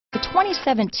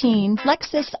2017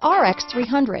 Lexus RX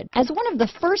 300. As one of the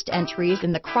first entries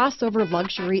in the crossover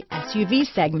luxury SUV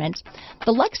segment,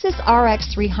 the Lexus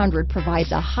RX 300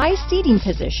 provides a high seating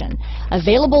position,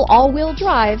 available all-wheel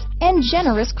drive, and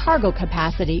generous cargo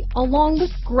capacity, along with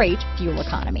great fuel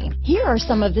economy. Here are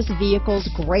some of this vehicle's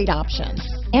great options: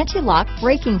 anti-lock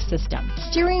braking system,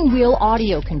 steering wheel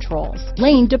audio controls,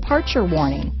 lane departure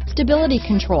warning, stability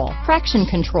control, traction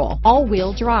control,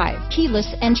 all-wheel drive,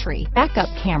 keyless entry, backup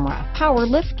camera, power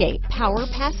liftgate, power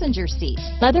passenger seat,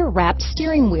 leather-wrapped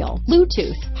steering wheel,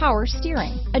 Bluetooth, power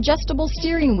steering, adjustable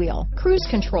steering wheel, cruise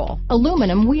control,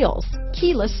 aluminum wheels,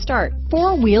 keyless start,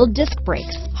 four-wheel disc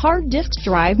brakes, hard disk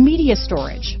drive media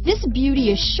storage. This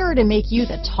beauty is sure to make you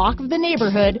the talk of the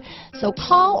neighborhood, so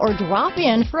call or drop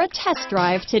in for a test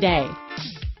drive today.